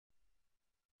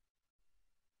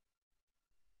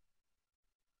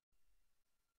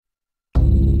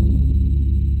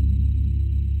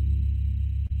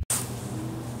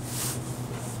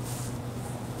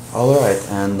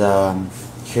And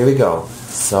here we go.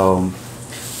 So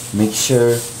make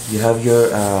sure you have your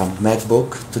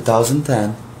MacBook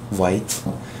 2010 white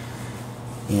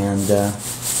and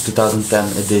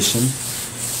 2010 edition.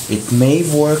 It may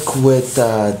work with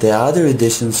the other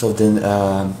editions of the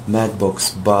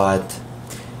MacBooks, but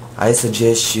I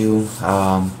suggest you,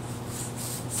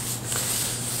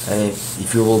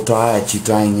 if you will try it, you're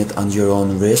trying it on your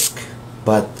own risk,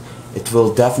 but it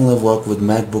will definitely work with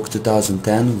MacBook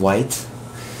 2010 white.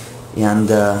 And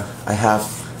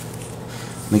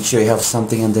make sure you have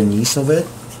something underneath of it.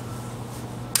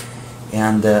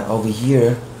 And over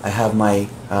here I have my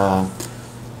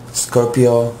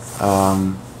Scorpio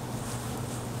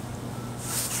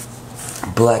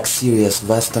Black Series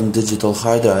Western Digital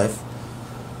hard drive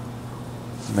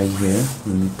right here.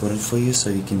 Let me put it for you so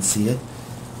you can see it.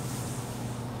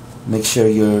 Make sure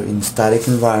you're in static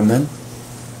environment,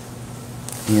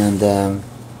 and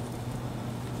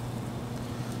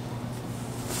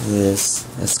this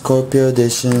a Scorpio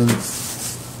edition.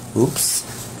 Oops,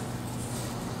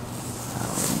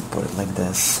 let me put it like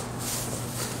this.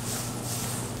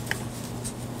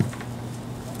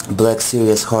 Black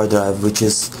Series hard drive, which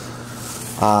is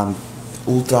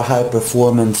ultra high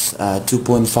performance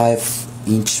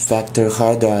 2.5-inch factor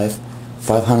hard drive,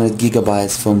 500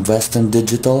 gigabytes from Western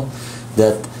Digital,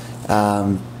 that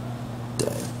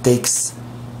takes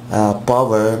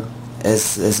power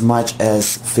as much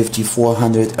as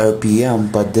 5400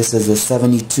 RPM, but this is a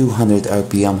 7200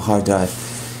 RPM hard drive,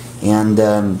 and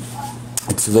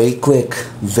it's very quick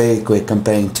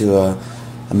comparing to a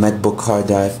MacBook hard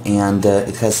drive, and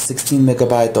it has 16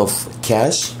 megabytes of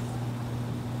cache,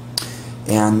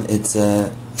 and it's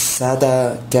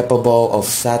SATA capable of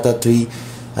SATA 3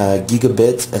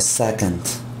 gigabits a second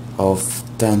of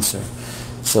transfer.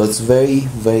 So it's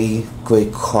very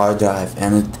quick hard drive,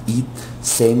 and it eats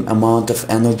same amount of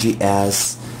energy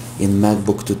as in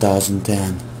MacBook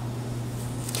 2010,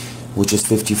 which is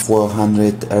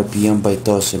 5400 RPM by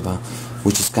Toshiba,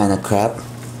 which is kinda crap.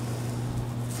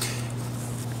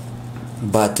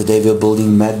 But today we're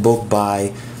building MacBook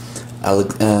by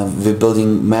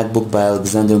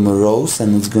Alexander Moroz,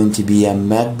 and it's going to be a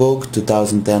MacBook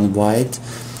 2010 white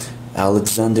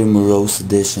Alexander Moroz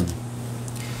edition.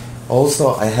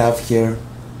 Also, I have here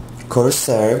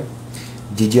Corsair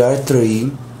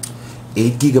DDR3,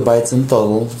 8 gigabytes in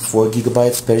total, 4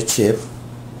 gigabytes per chip,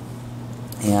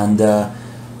 and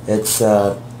it's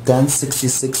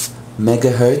 1066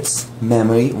 megahertz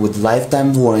memory with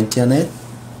lifetime warranty on it.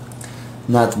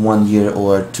 Not 1 year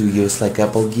or 2 years like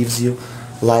Apple gives you,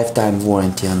 lifetime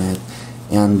warranty on it.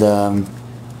 And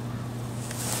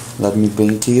let me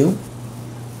bring it to you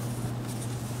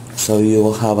so you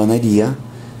will have an idea.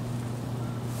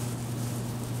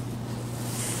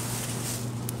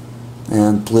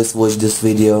 And please watch this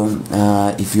video.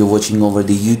 If you're watching over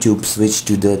the YouTube, switch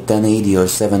to the 1080 or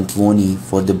 720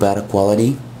 for the better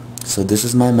quality. So this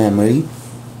is my memory.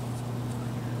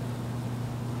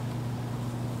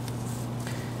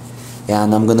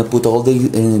 And I'm gonna put all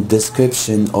the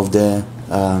description of the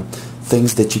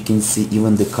things that you can see,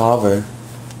 even the cover,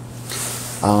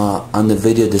 on the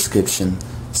video description.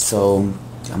 So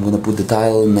I'm gonna put the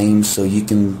title name so you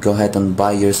can go ahead and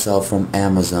buy yourself from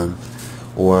Amazon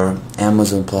or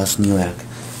Amazon plus Newegg.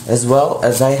 As well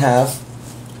as I have,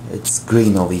 it's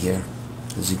green over here,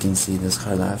 as you can see, this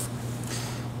hard drive.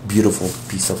 Beautiful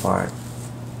piece of art.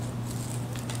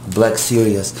 Black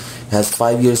Series has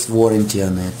 5 years warranty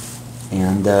on it,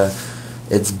 and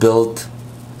it's built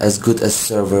as good as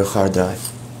server hard drive.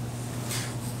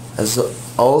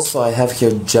 Also, I have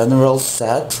here general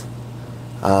set.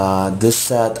 This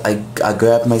set I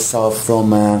grabbed myself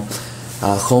from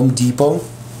Home Depot,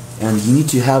 and you need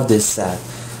to have this set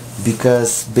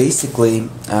because basically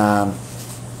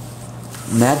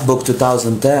MacBook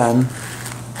 2010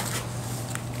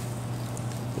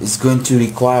 is going to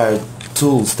require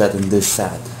tools that in this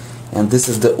set, and this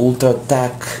is the Ultra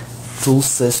Tech tool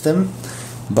system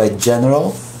by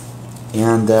General,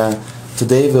 and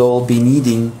today we will be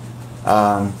needing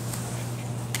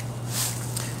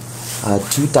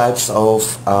two types of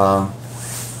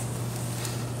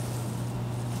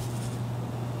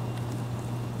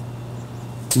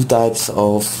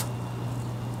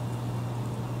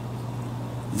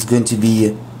it's going to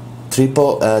be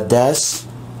dash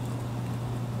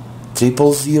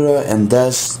 000 and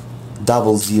dash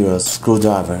 00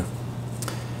 screwdriver,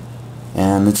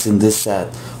 and it's in this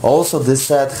set. Also, this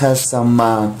set has some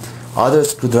other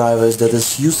screwdrivers that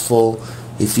is useful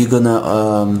if you're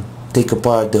gonna take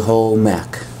apart the whole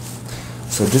Mac.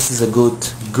 So this is a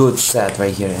good set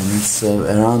right here, and it's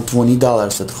around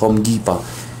 $20 at Home Depot,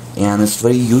 and it's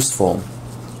very useful.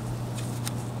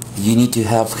 you need to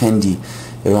have handy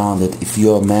around it. If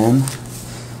you're a man,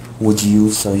 would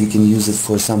use, so you can use it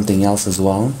for something else as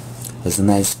well. It's a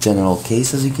nice general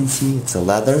case, as you can see. It's a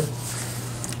leather.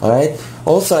 Alright,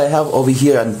 also I have over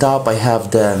here on top, I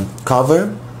have the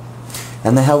cover,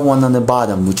 and I have one on the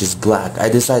bottom which is black. I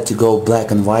decided to go black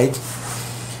and white,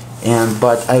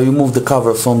 but I removed the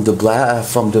cover from the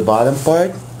bottom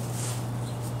part,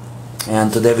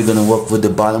 and today we're gonna work with the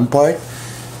bottom part,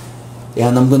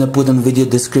 and I'm gonna put in video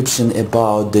description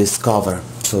about this cover,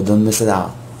 so don't miss it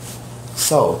out.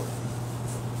 So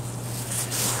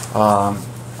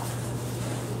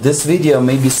this video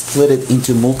may be split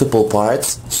into multiple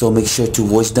parts, so make sure to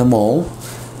watch them all,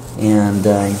 and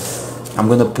I'm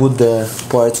gonna put the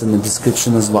parts in the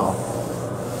description as well.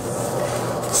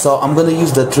 So I'm gonna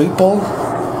use the triple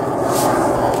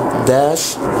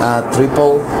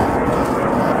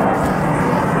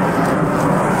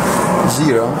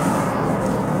zero,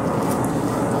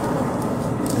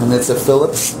 and it's a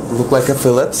Phillips, look like a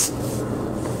Phillips,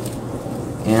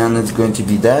 and it's going to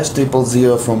be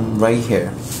 -000 from right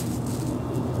here.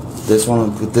 This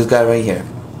one, this guy right here.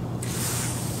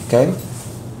 Okay.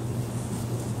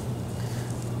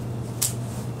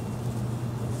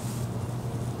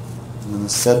 I'm gonna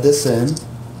set this in,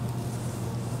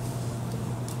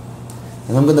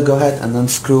 and I'm gonna go ahead and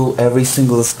unscrew every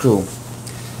single screw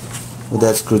with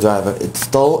that screwdriver. It's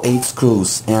all 8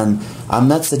 screws, and I'm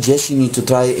not suggesting you to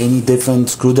try any different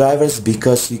screwdrivers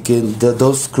because you can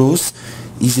those screws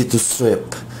easy to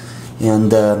strip,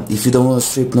 and if you don't want to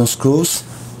strip no screws,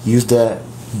 use the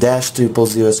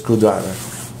 -000 screwdriver,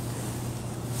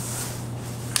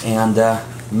 and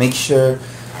make sure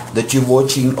that you're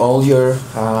watching all your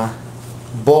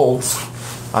bolts,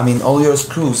 all your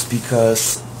screws,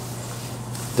 because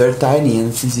they're tiny and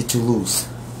it's easy to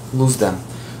lose them.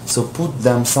 So put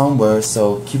them somewhere,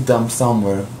 so keep them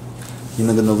somewhere, you're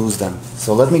not gonna lose them.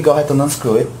 So let me go ahead and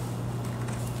unscrew it.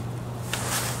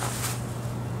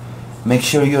 Make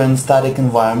sure you're in static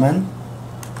environment,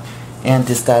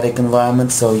 anti-static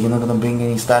environment, so you're not gonna bring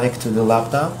any static to the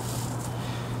laptop.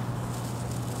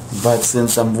 But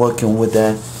since I'm working with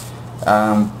the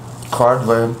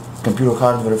computer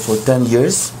hardware for 10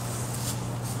 years,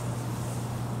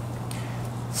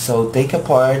 so take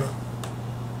apart.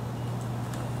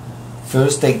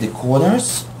 First take the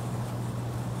corners,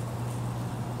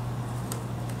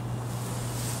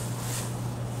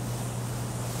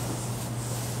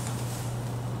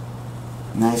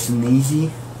 nice and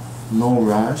easy, no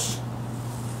rush.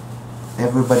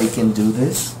 Everybody can do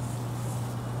this.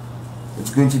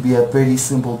 It's going to be a pretty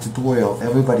simple tutorial.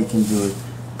 Everybody can do it.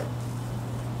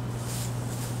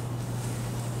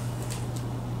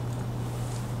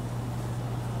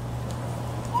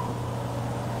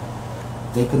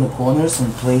 Take in the corners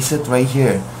and place it right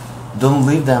here. Don't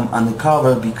leave them on the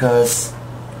cover, because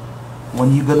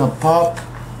when you're gonna pop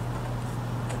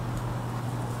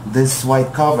this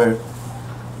white cover,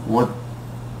 what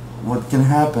can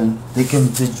happen? They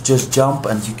can just jump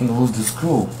and you can lose the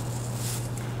screw.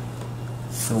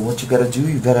 So what you gotta do,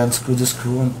 you gotta unscrew the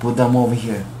screw and put them over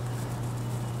here,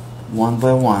 one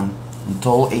by one,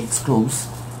 until 8 screws.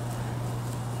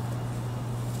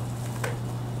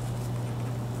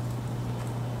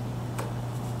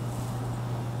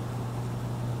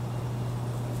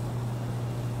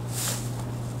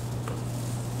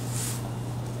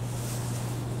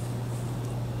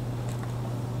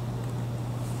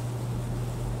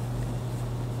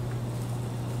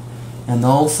 And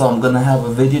also I'm gonna have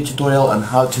a video tutorial on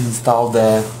how to install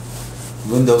the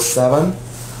Windows 7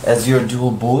 as your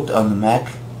dual boot on the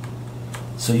Mac,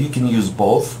 so you can use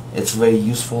both. It's very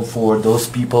useful for those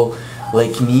people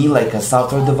like me, like a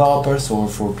software developers, or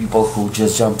for people who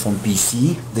just jump from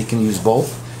PC. They can use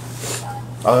both.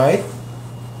 Alright,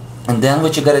 and then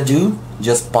what you gotta do,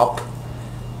 just pop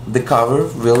the cover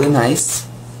really nice,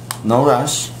 no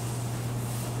rush,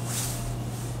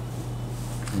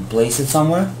 and place it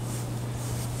somewhere.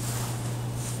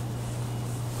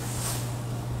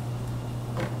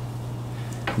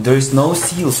 There is no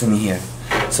seals in here,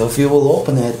 so if you will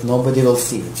open it, nobody will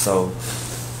see it, so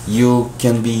you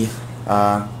can be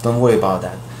don't worry about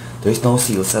that. There is no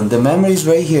seals, and the memory is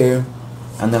right here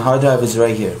and the hard drive is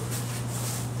right here.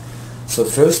 So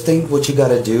first thing what you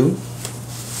gotta do,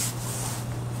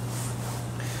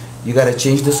 you gotta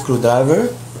change the screwdriver.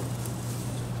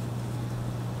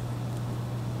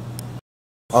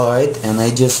 Alright, and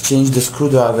I just changed the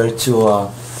screwdriver to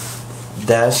a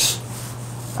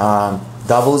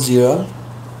 -00,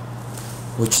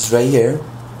 which is right here,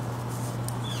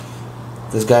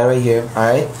 this guy right here.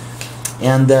 Alright,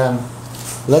 and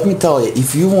let me tell you,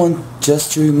 if you want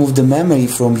just to remove the memory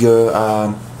from your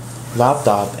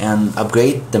laptop and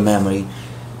upgrade the memory,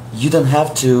 you don't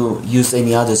have to use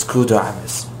any other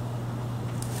screwdrivers.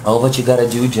 All what you gotta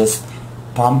do, just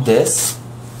pump this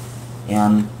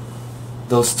and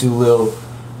those two little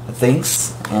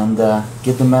things and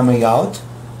get the memory out.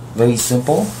 Very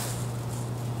simple.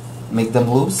 Make them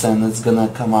loose and it's gonna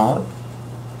come out.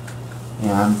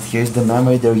 And here's the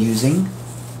memory they're using.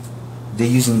 They're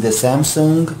using the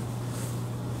Samsung,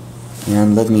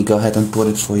 and let me go ahead and put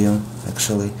it for you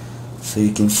actually so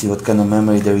you can see what kind of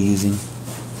memory they're using.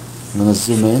 I'm gonna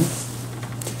zoom in,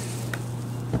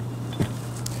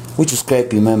 which is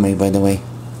crappy memory by the way,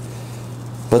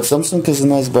 but Samsung is a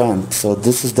nice brand. So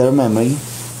this is their memory,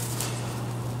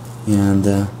 and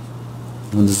I'm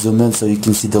gonna zoom in so you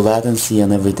can see the latency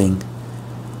and everything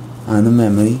on the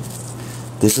memory.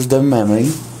 This is their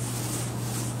memory,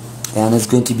 and it's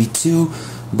going to be 2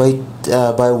 by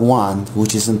 1,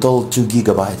 which is in total 2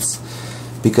 gigabytes,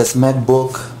 because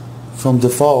MacBook from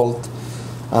default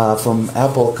from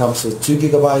Apple comes with 2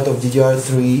 gigabytes of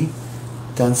DDR3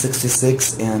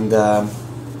 1066 and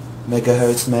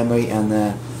megahertz memory and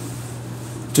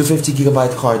 250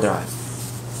 gigabyte hard drive.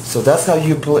 So that's how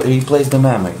you replace the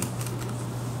memory.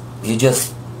 You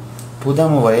just put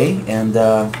them away, and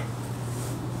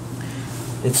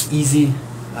it's easy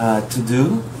to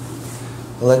do.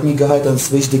 Let me go ahead and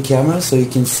switch the camera so you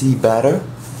can see better.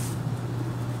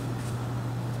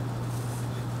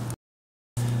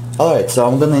 Alright, so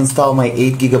I'm gonna install my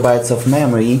 8 gigabytes of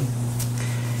memory,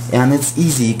 and it's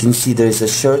easy. You can see there's a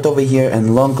short over here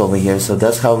and long over here, so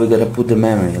that's how we're gonna put the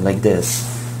memory, like this.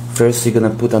 First you're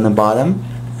gonna put on the bottom.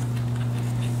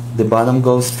 The bottom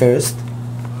goes first.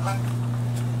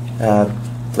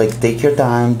 Like, take your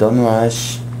time, don't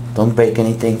rush, don't break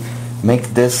anything.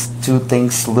 Make these two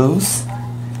things loose,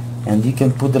 and you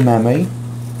can put the memory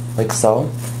like so,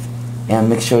 and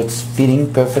make sure it's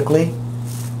fitting perfectly.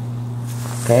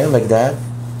 Okay, like that.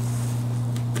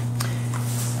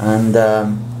 And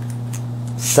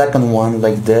second one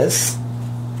like this.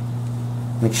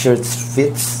 Make sure it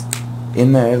fits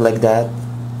in there like that.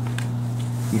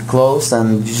 You close,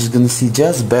 and you're just gonna see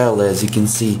just barely, as you can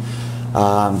see.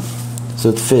 So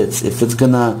it fits. If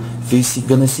you're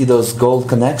gonna see those gold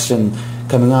connection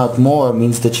coming out more,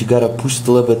 means that you gotta push it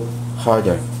a little bit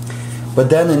harder. But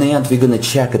then in the end we're gonna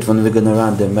check it when we're gonna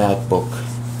run the MacBook.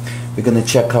 We're gonna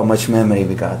check how much memory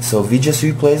we got. So we just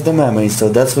replaced the memory, so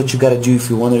that's what you gotta do if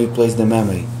you want to replace the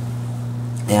memory.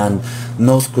 And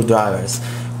no screwdrivers.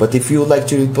 But if you would like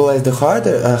to replace the hard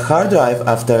drive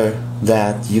after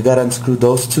that, you gotta unscrew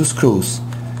those two screws.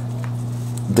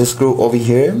 This screw over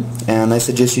here, and I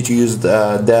suggest you to use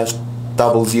the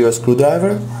 -00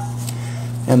 screwdriver,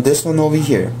 and this one over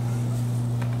here.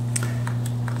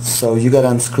 So you gotta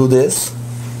unscrew this.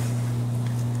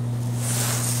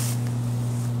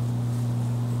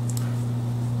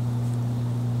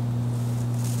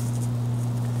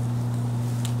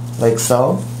 Like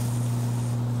so.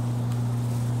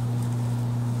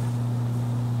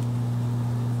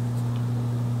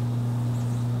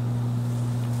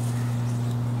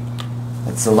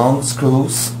 It's the long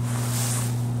screws.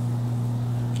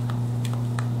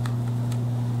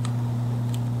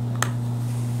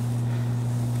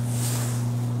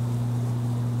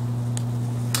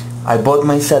 I bought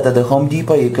my set at the Home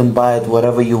Depot. You can buy it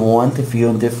whatever you want if you're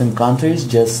in different countries.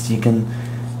 Just you can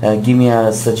give me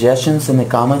suggestions in the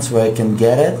comments where I can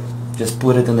get it. Just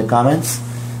put it in the comments.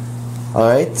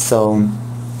 Alright, so,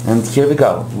 and here we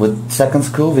go. With second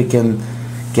screw we can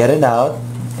get it out,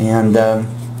 and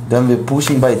then we're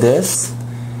pushing by this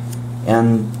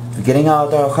and getting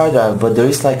out our hard drive, but there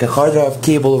is like a hard drive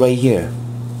cable right here,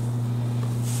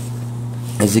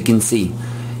 as you can see.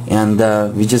 And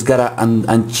we just gotta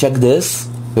uncheck this.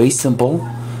 Very simple.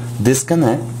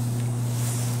 Disconnect.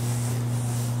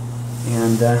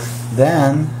 And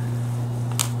then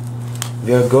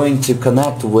we are going to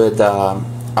connect with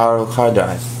our hard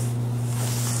drive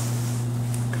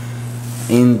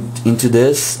into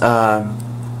this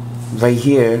right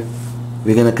here.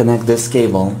 We're gonna connect this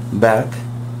cable back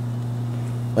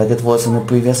like it was on the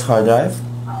previous hard drive.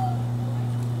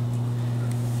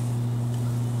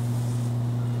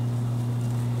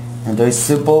 And very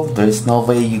simple. There is no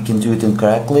way you can do it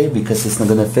incorrectly because it's not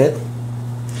gonna fit.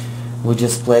 We'll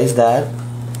just place that,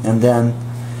 and then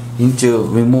you need to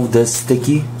remove this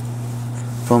sticky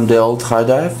from the old hard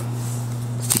drive,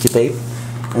 sticky tape,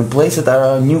 and place it on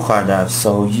our new hard drive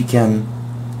so you can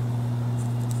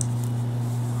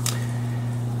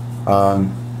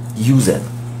use it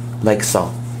like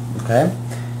so. Okay,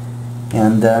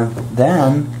 and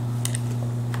then